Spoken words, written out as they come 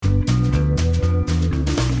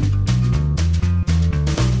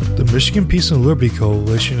Michigan Peace and Liberty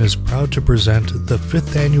Coalition is proud to present the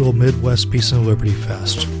 5th Annual Midwest Peace and Liberty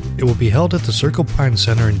Fest. It will be held at the Circle Pine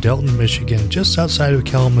Center in Delton, Michigan, just outside of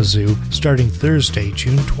Kalamazoo, starting Thursday,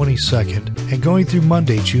 June 22nd, and going through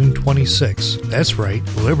Monday, June 26th. That's right,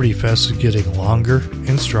 Liberty Fest is getting longer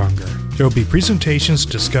and stronger. There will be presentations,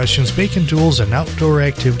 discussions, bacon duels, and outdoor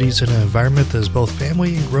activities in an environment that is both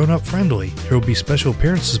family and grown-up friendly. There will be special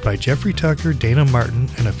appearances by Jeffrey Tucker, Dana Martin,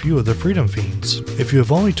 and a few of the Freedom Fiends. If you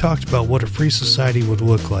have only talked about what a free society would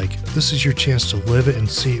look like, this is your chance to live it and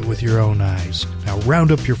see it with your own eyes. Now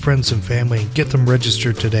round up your friends and family and get them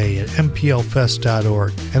registered today at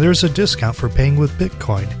mplfest.org. And there's a discount for paying with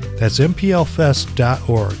Bitcoin. That's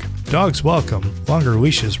mplfest.org. Dogs welcome, longer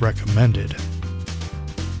leashes recommended.